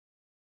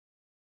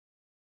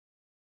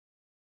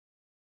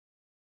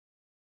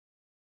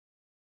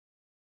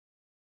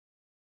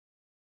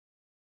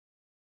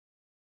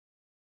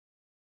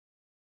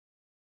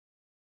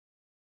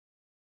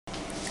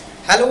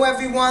Hello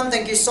everyone,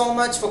 thank you so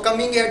much for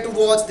coming here to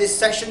watch this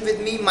session with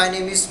me. My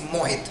name is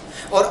Mohit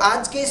और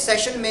आज के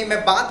session में मैं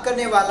बात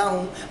करने वाला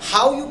हूँ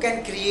how you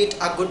can create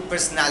a good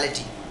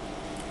personality.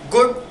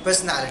 Good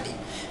personality,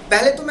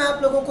 पहले तो मैं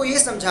आप लोगों को ये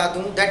समझा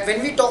दूँ that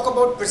when we talk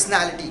about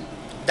personality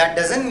that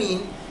doesn't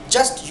mean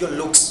just your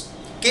looks.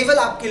 केवल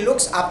आपके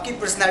लुक्स आपकी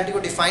पर्सनालिटी को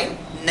डिफाइन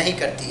नहीं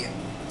करती है.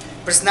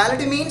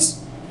 Personality means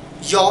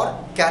your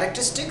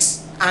characteristics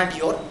and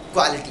your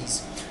qualities.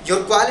 Your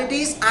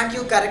qualities and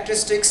your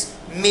characteristics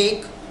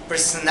make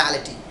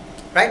personality.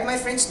 Right, my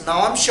friends? Now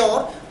I'm sure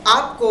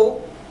आपको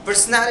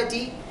personality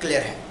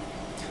clear है.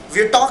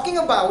 We are talking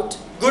about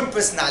good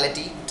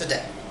personality today.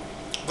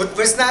 Good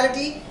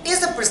personality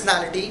is a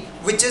personality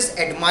which is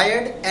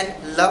admired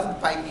and loved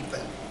by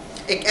people.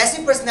 एक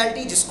ऐसी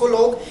personality जिसको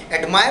लोग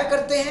admire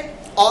करते हैं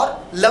और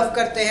love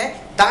करते हैं,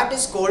 that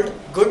is called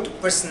good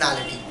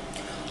personality.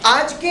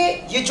 आज के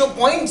ये जो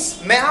points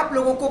मैं आप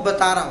लोगों को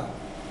बता रहा हूँ,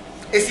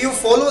 if you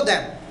follow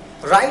them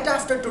right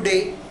after today,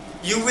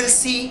 you will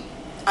see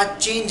a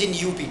change in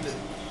you people,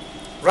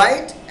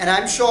 right? And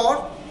I'm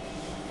sure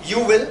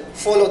you will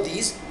follow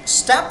these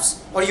steps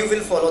or you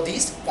will follow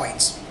these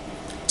points.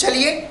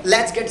 चलिए,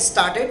 let's get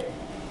started.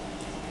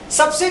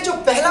 सबसे जो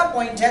पहला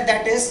point है,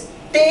 that is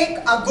take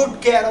a good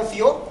care of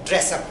your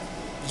dress up.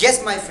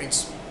 Yes, my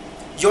friends,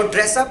 your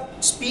dress up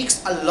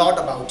speaks a lot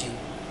about you.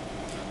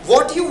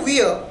 What you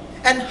wear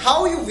and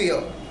how you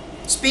wear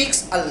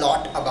speaks a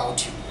lot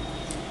about you.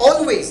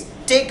 Always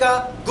take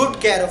a good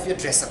care of your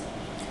dress up.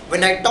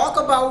 When I talk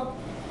about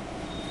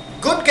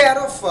good care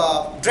of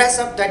dress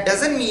up, that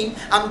doesn't mean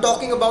I'm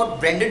talking about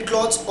branded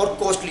clothes or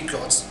costly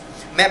clothes.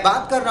 मैं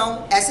बात कर रहा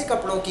हूँ ऐसे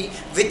कपड़ों की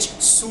which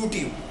suit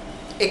you,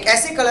 एक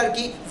ऐसे कलर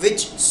की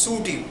which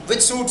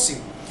suits you.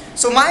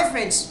 So my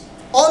friends,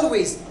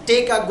 always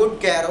take a good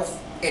care of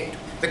it,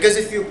 because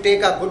if you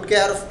take a good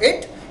care of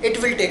it,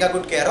 it will take a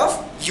good care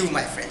of you,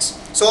 my friends.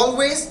 So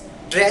always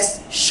dress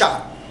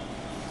sharp.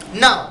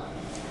 Now,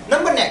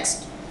 number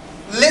next,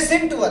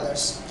 listen to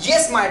others.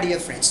 Yes, my dear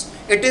friends,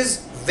 it is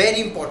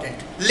very important.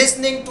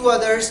 Listening to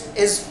others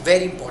is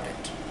very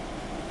important.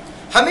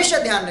 हमेशा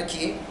ध्यान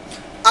रखिए,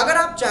 अगर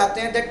आप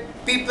चाहते हैं that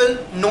people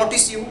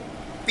notice you,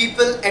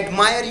 people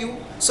admire you,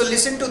 so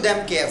listen to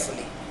them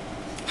carefully.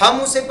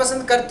 हम उसे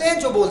पसंद करते हैं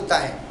जो बोलता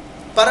है,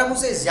 पर हम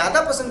उसे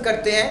ज़्यादा पसंद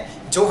करते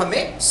हैं जो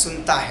हमें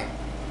सुनता है.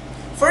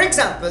 For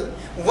example,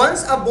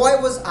 once a boy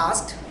was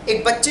asked,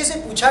 एक बच्चे से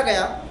पूछा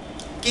गया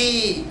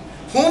कि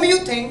whom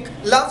you think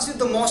loves you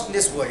the most in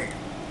this world?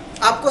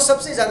 आपको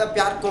सबसे ज़्यादा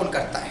प्यार कौन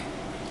करता है?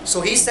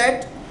 So he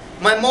said,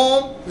 my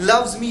mom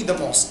loves me the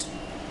most.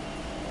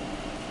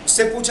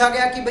 उससे पूछा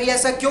गया कि भाई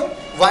ऐसा क्यों?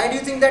 Why do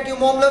you think that your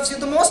mom loves you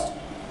the most?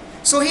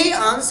 So he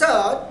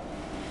answered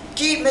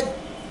कि मैं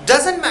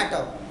doesn't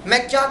matter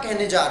मैं क्या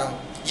कहने जा रहा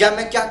हूँ या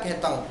मैं क्या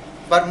कहता हूँ,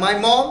 but my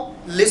mom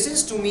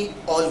listens to me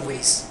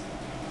always.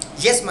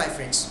 Yes, my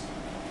friends.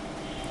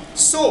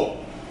 So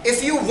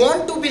if you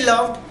want to be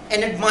loved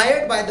and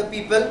admired by the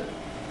people,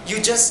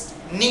 you just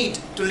need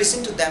to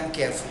listen to them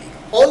carefully.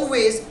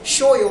 Always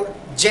show your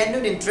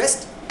genuine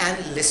interest and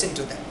listen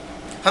to them.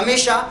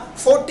 हमेशा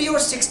 40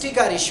 और 60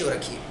 का ratio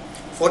रखिए.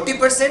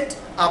 40%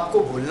 आपको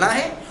बोलना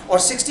है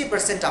और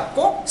 60%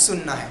 आपको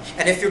सुनना है.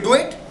 And if you do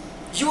it,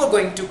 you are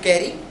going to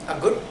carry a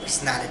good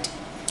personality.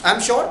 I'm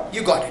sure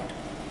you got it.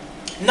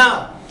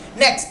 Now,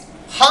 next,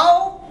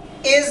 how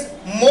is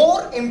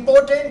more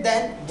important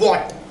than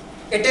what?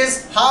 It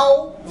is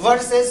how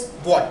versus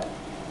what.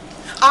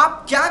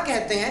 आप क्या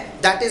कहते हैं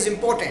that is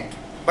important,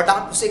 but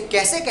आप उसे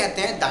कैसे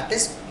कहते हैं that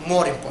is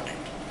more important.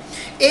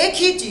 एक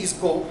ही चीज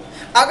को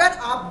अगर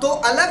आप दो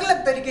अलग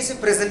अलग तरीके से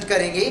प्रेजेंट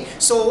करेंगे,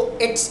 so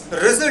its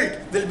result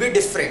will be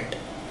different,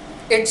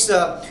 its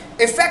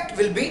effect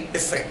will be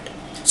different.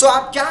 So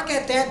आप क्या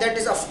कहते हैं that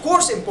is of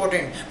course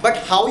important, but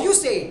how you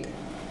say it,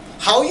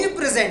 how you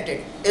present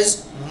it is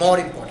more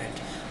important.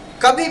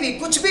 कभी भी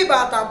कुछ भी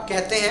बात आप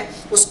कहते हैं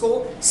उसको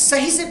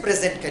सही से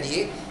प्रेजेंट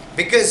करिए,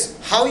 because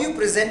how you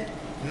present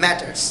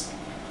matters.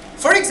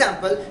 For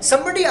example,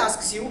 somebody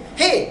asks you,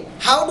 hey,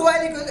 how do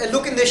I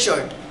look in this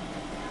shirt?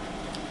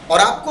 और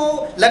आपको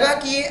लगा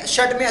कि ये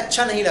शर्ट में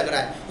अच्छा नहीं लग रहा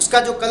है, उसका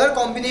जो कलर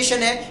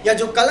कॉम्बिनेशन है या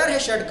जो कलर है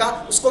शर्ट का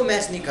उसको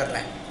मैच नहीं कर रहा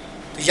है,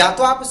 तो या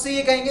तो आप उससे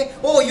ये कहेंगे,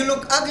 oh, you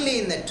look ugly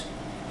in it,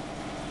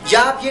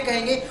 या आप ये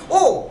कहेंगे,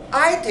 oh,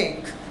 I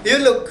think you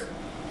look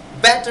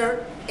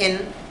better in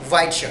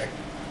white shirt.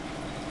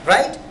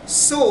 Right?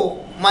 So,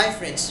 my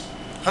friends,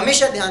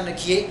 हमेशा ध्यान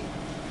रखिए,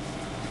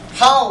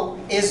 how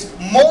is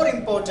more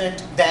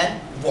important than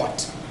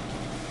what.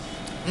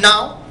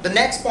 Now, the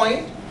next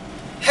point,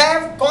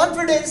 have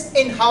confidence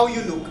in how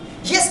you look.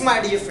 Yes, my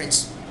dear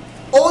friends,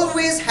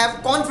 always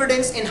have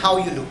confidence in how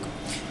you look.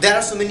 There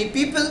are so many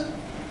people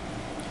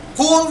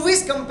who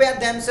always compare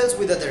themselves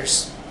with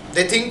others.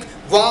 They think,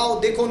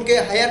 wow, देखो उनके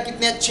hair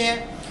कितने अच्छे हैं,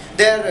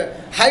 their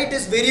height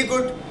is very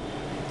good,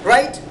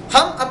 right?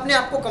 हम अपने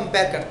आप को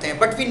compare करते हैं,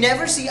 but we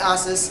never see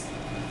ourselves,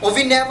 or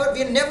we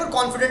are never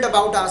confident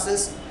about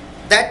ourselves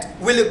that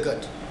we look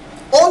good.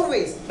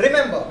 Always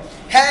remember,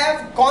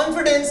 have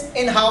confidence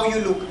in how you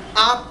look.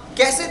 आप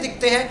कैसे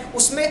दिखते हैं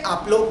उसमें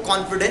आप लोग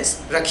कॉन्फिडेंस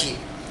रखिए.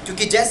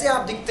 क्योंकि जैसे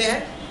आप दिखते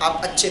हैं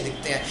आप अच्छे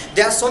दिखते हैं.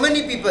 There are so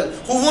many people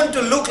who want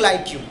to look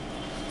like you,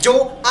 जो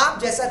आप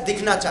जैसा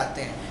दिखना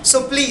चाहते हैं.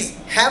 So please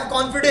have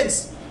confidence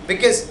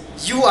because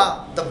you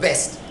are the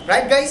best,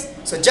 right guys?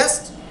 So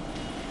just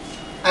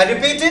I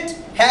repeat it,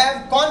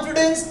 have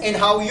confidence in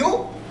how you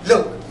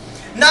look.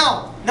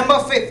 Now number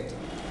 5,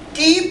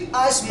 keep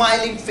a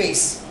smiling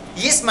face.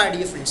 Yes my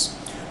dear friends,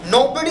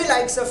 nobody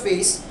likes a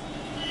face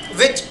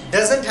which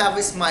doesn't have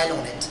a smile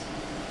on it.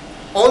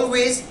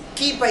 Always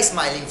keep a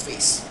smiling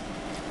face,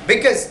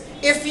 because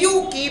if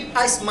you keep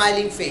a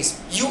smiling face,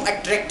 you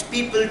attract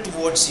people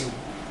towards you.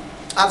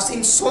 I've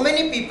seen so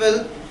many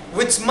people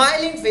with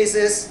smiling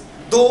faces,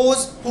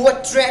 those who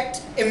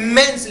attract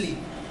immensely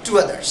to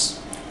others.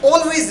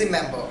 Always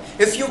remember,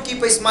 if you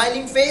keep a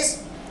smiling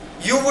face,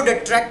 you would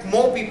attract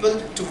more people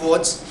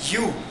towards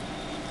you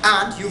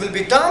and you will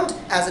be termed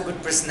as a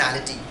good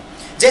personality.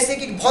 जैसे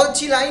कि बहुत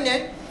अच्छी line है,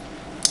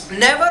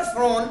 never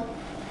frown,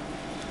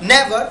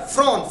 never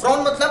frown. Frown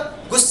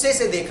मतलब गुस्से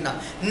से देखना.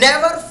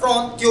 Never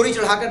frown, theory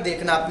चढ़ाकर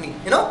देखना अपनी,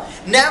 you know.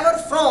 Never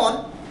frown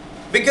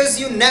because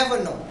you never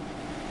know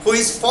who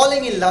is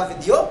following in love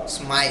with your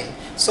smile.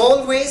 So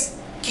always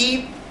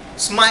keep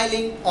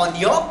smiling on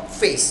your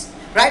face,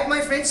 right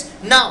my friends.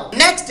 Now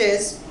next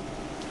is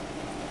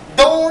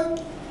don't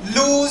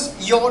lose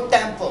your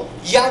temper.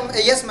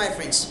 Yes my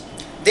friends,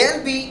 there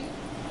will be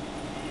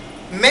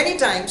many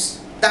times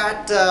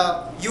that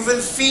you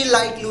will feel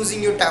like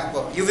losing your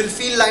temper, you will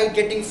feel like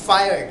getting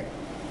fired,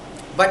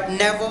 but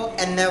never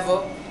and never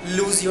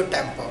lose your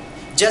temper.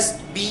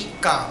 Just be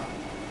calm.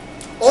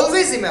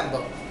 Always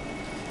remember,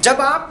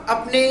 जब आप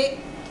अपने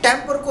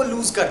temper को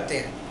loose करते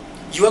हैं,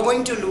 you are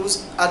going to lose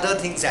other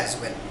things as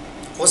well.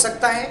 हो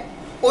सकता है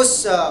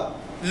उस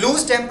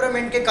लूज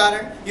टेम्परामेंट के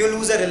कारण you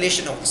lose a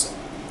relation also.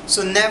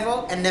 So never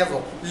and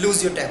never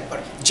lose your temper.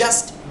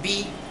 Just be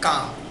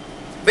calm,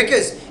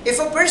 because if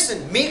a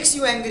person makes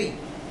you angry,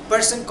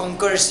 person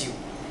conquers you.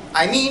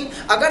 I mean,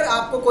 अगर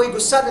आपको कोई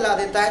गुस्सा दिला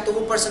देता है तो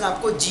वो पर्सन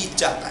आपको जीत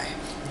जाता है,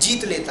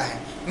 जीत लेता है,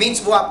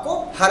 मीन्स वो आपको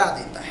हरा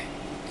देता है,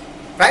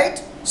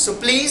 right? So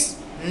please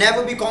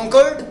never be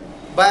conquered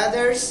by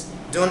others.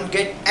 Don't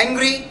get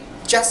angry.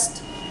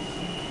 Just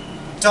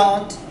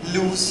don't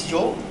lose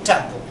your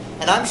temper,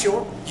 and I'm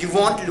sure you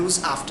won't lose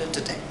after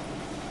today.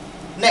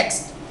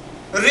 Next,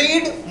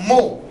 read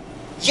more.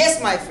 Yes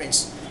my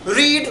friends,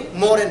 read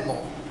more and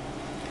more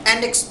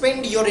and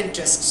expand your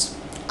interests.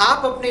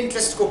 आप अपने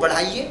interest को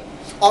बढ़ाइए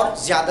और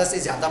ज़्यादा से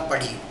ज़्यादा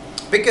पढ़िए,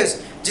 because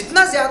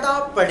जितना ज़्यादा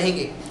आप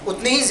पढ़ेंगे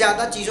उतने ही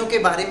ज़्यादा चीज़ों के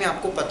बारे में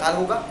आपको पता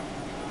होगा,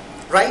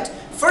 right?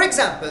 For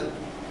example,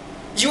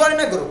 you are in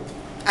a group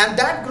and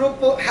that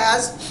group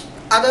has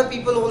other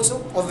people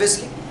also.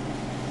 Obviously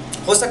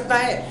हो सकता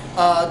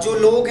है जो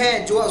लोग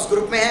हैं जो उस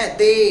ग्रुप में हैं,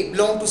 they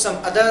belong to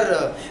some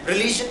other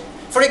religion.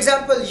 For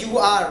example, you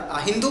are a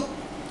Hindu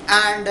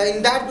and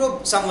in that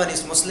group someone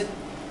is मुस्लिम,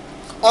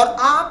 और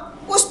आप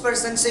उस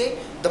पर्सन से,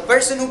 the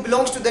person who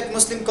belongs to that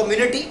Muslim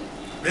community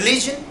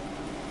religion,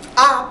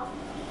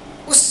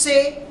 आप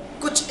उससे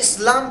कुछ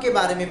इस्लाम के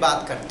बारे में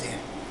बात करते हैं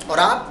और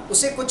आप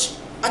उसे कुछ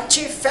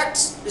अच्छे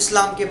फैक्ट्स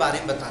इस्लाम के बारे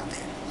में बताते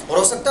हैं, और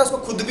हो सकता है उसको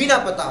खुद भी ना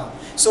पता हो.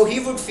 सो he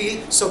would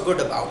feel so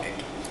good about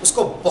it.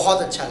 उसको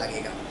बहुत अच्छा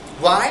लगेगा.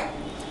 Y?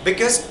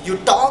 Because you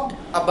talked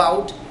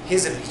about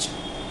his religion,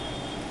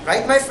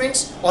 right my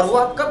friends. और वो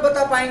आप कब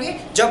बता पाएंगे?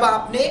 जब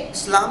आपने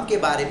इस्लाम के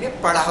बारे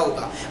में पढ़ा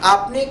होगा,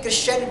 आपने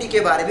क्रिश्चियनिटी के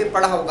बारे में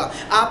पढ़ा होगा,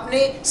 आपने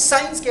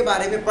साइंस के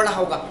बारे में पढ़ा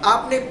होगा,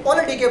 आपने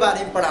पॉलिटी के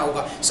बारे में पढ़ा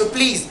होगा. So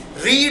please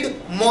read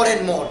more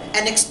and more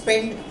and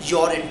expand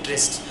your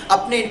interest.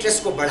 अपने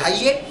इंटरेस्ट को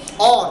बढ़ाइए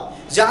और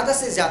ज़्यादा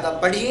से ज़्यादा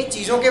पढ़िए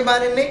चीज़ों के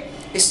बारे में.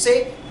 इससे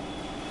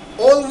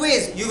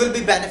always you will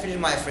be benefited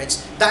my friends,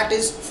 that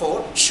is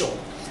for sure.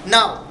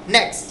 Now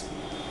next,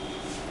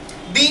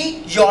 be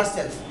your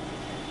self.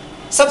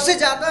 सबसे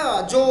ज़्यादा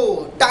जो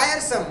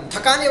टायरसम,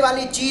 थकाने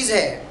वाली चीज़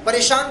है,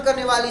 परेशान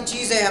करने वाली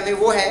चीज़ है हमें,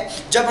 वो है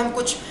जब हम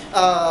कुछ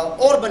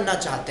और बनना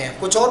चाहते हैं.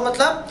 कुछ और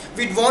मतलब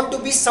we want to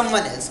be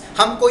someone else.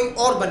 हम कोई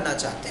और बनना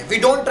चाहते हैं. We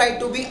don't try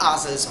to be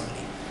ourselves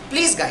only.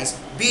 Please guys,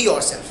 be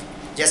yourself.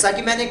 जैसा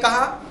कि मैंने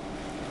कहा,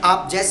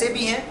 आप जैसे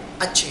भी हैं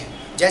अच्छे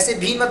हैं. जैसे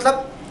भी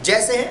मतलब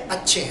जैसे हैं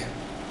अच्छे हैं.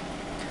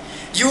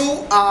 You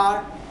are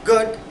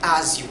good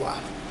as you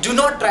are. Do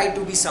not try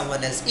to be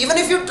someone else. Even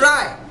if you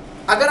try,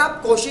 अगर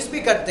आप कोशिश भी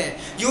करते हैं,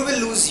 यू विल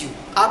लूज यू.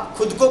 आप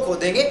खुद को खो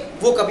देंगे,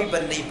 वो कभी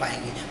बन नहीं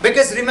पाएंगे.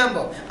 Because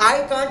remember,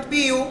 I can't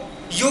be you,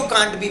 you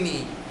can't be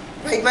me,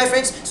 right my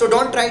friends. So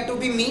don't try to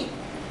be me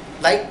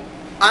like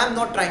I am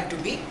not trying to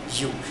be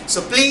you.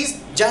 So please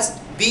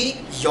just be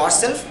your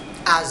self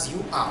as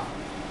you are.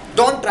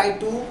 Don't try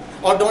to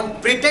or don't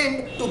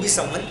pretend to be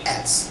someone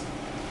else.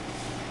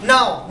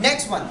 Now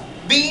next one,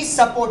 be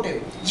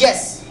supportive. Yes,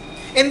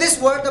 in this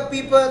world the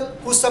people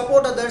who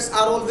support others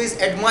are always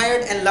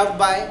admired and loved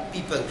by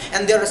people,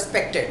 and they are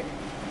respected.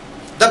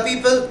 The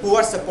people who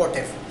are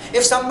supportive.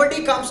 If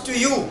somebody comes to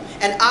you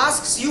and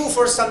asks you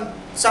for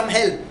some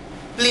help,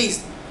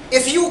 please,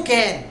 if you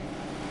can,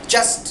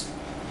 just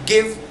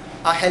give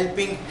a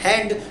helping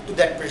hand to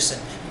that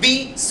person.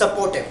 Be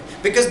supportive,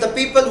 because the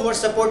people who are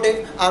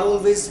supportive are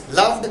always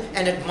loved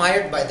and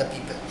admired by the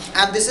people,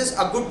 and this is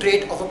a good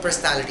trait of a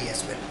personality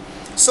as well.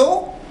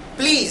 So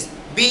please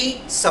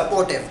be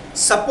supportive,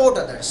 support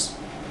others,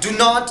 do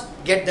not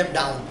get them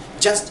down,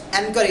 just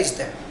encourage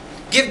them,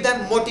 give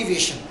them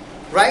motivation,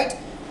 right?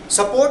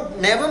 Support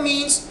never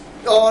means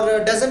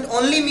or doesn't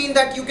only mean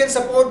that you can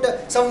support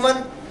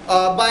someone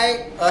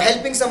by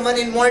helping someone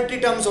in monetary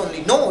terms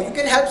only. No, you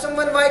can help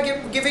someone by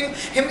giving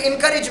him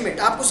encouragement.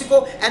 आप किसी को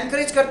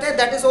encourage करते हैं,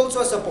 that is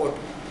also a support,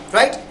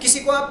 right? किसी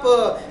को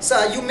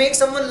आप you make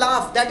someone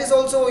laugh, that is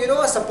also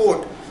a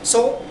support.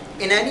 So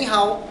in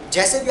anyhow,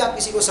 जैसे भी आप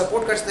किसी को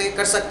support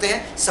कर सकते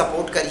हैं,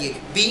 support करिए.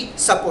 Be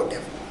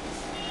supportive.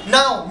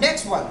 Now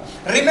next one,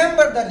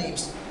 remember the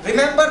names.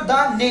 Remember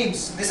the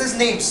names. This is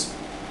names.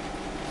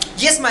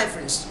 Yes, my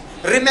friends,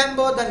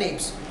 remember the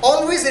names.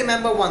 Always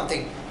remember one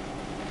thing.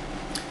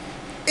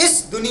 इस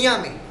दुनिया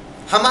में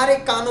हमारे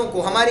कानों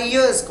को, हमारे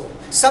ईयर्स को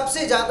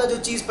सबसे ज़्यादा जो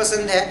चीज़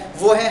पसंद है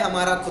वो है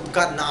हमारा खुद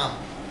का नाम.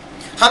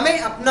 हमें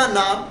अपना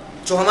नाम,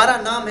 जो हमारा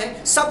नाम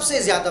है,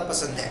 सबसे ज़्यादा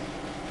पसंद है.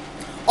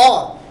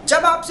 और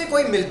जब आपसे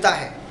कोई मिलता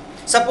है,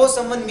 suppose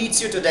someone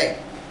meets you today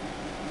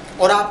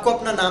और आपको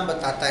अपना नाम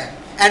बताता है,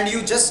 and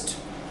you just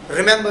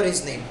remember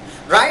his name,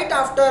 right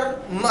after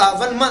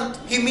 1 month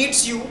he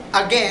meets you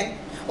again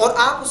और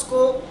आप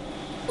उसको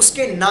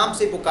उसके नाम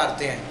से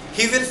पुकारते हैं,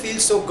 he will feel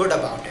so good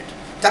about it.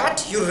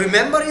 That you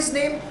remember his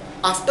name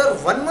after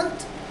 1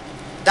 month,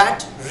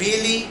 that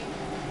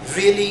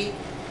really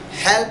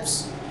helps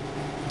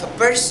the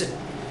person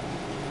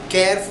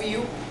care for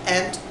you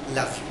and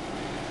love you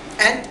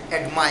and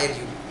admire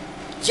you.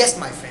 Yes,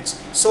 my friends,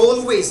 so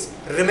always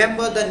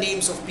remember the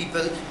names of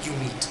people you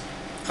meet.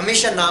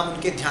 हमेशा नाम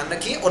उनके ध्यान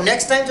रखिए और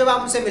next time जब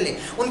आप उनसे मिलें,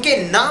 उनके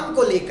नाम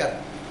को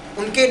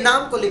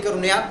लेकर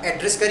उन्हें आप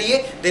एड्रेस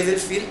करिए. They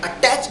will feel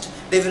attached,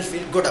 they will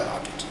feel good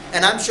about it.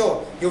 And I'm sure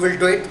you will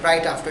do it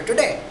right after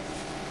today.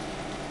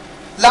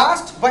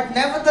 Last but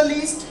never the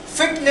least,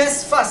 fitness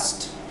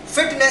first.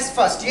 Fitness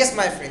first. Yes,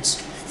 my friends.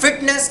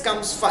 Fitness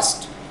comes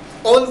first.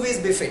 Always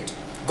be fit.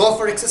 Go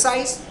for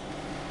exercise.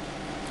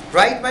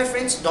 Right, my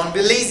friends? Don't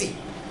be lazy.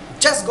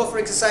 Just go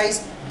for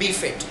exercise. Be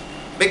fit.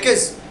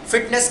 Because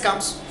fitness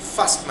comes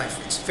first, my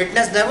friends.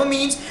 Fitness never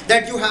means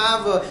that you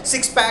have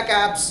six-pack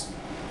abs.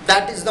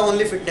 That is the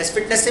only fitness.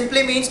 Fitness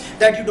simply means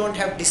that you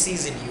don't have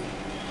disease in you.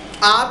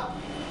 आप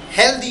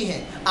healthy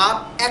हैं,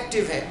 आप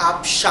active हैं,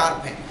 आप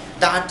sharp हैं.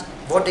 That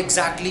what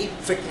exactly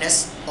fitness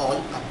all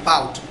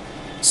about.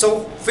 So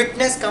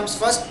fitness comes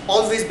first.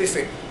 Always be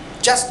fit.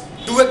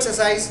 Just do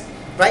exercise,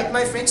 right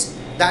my friends.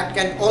 That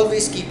can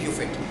always keep you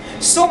fit.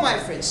 So my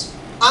friends,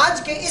 आज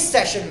के इस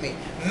session में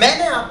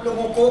मैंने आप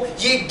लोगों को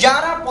ये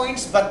 11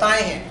 पॉइंट्स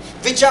बताए हैं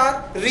which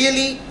are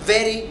really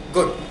very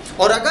good.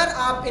 और अगर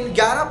आप इन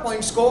 11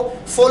 पॉइंट्स को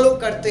फॉलो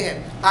करते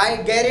हैं, I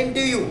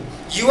guarantee you,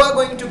 you are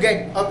going to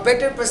get a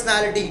better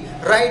personality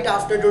right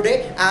after today,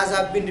 as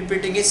I've been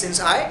repeating it since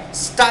I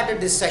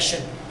started this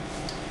session.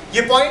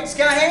 ये points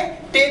क्या हैं?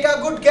 Take a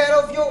good care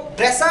of you.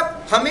 Dress up.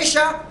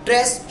 हमेशा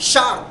dress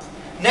sharp.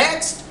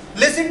 Next,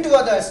 listen to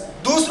others.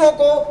 दूसरों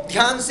को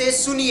ध्यान से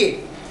सुनिए.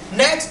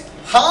 Next,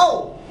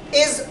 how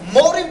is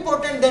more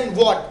important than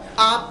what.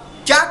 आप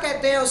क्या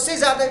कहते हैं उससे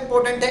ज़्यादा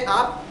important है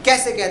आप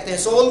कैसे कहते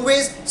हैं. So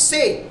always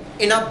say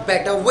in a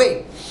better way.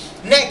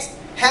 Next,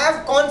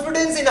 have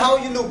confidence in how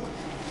you look.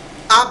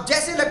 आप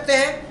जैसे लगते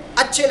हैं,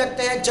 अच्छे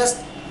लगते हैं, just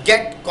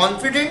get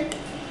confident,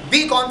 be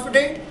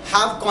confident,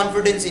 have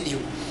confidence in you.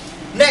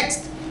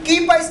 Next,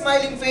 keep a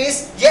smiling face.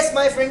 Yes,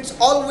 my friends,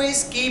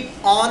 always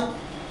keep on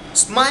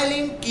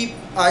smiling, keep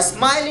a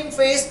smiling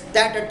face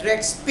that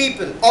attracts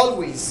people,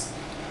 always.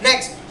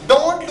 Next,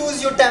 don't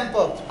lose your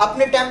temper.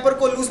 अपने temper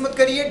को lose मत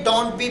करिए.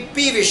 Don't be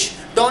peevish,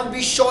 don't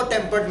be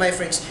short-tempered, my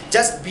friends,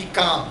 just be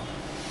calm.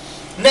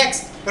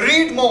 Next,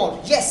 read more.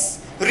 Yes,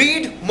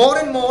 read more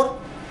and more.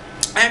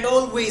 And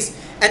always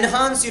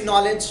enhance your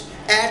knowledge,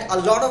 add a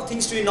lot of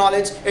things to your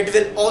knowledge. It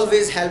will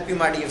always help you,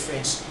 my dear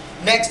friends.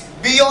 Next,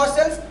 be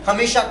yourself.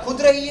 हमेशा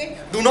खुद रहिए.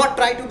 Do not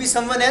try to be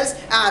someone else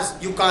as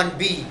you can't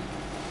be.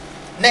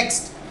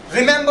 Next,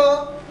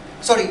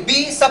 be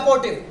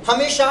supportive.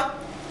 हमेशा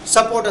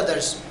support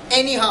others.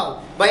 Anyhow,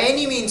 by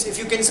any means, if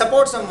you can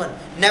support someone,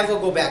 never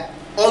go back.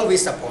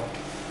 Always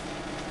support.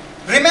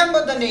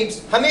 Remember the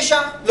names. हमेशा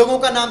लोगों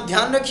का नाम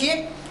ध्यान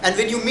रखिए. And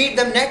when you meet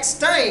them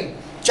next time,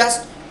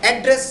 just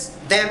address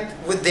them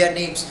with their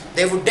names.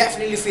 They would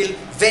definitely feel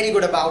very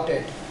good about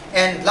it.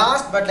 And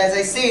last but as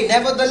I say,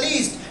 never the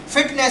least,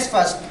 fitness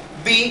first.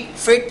 Be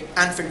fit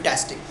and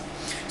fantastic.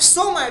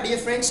 So my dear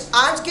friends,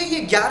 आज के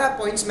ये 11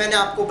 points मैंने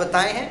आपको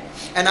बताए हैं,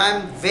 and I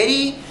am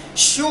very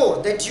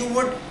sure that you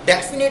would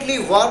definitely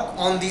work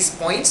on these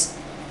points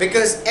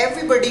because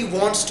everybody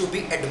wants to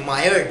be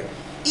admired.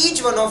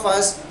 Each one of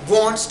us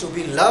wants to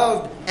be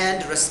loved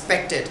and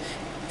respected.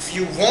 If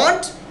you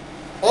want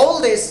all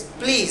this,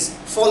 please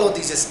follow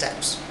these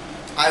steps.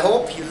 I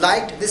hope you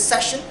liked this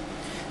session.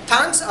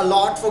 Thanks a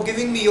lot for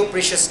giving me your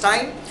precious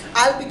time.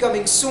 I'll be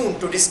coming soon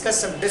to discuss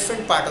some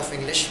different part of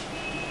English.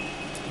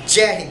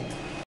 Jai Hind.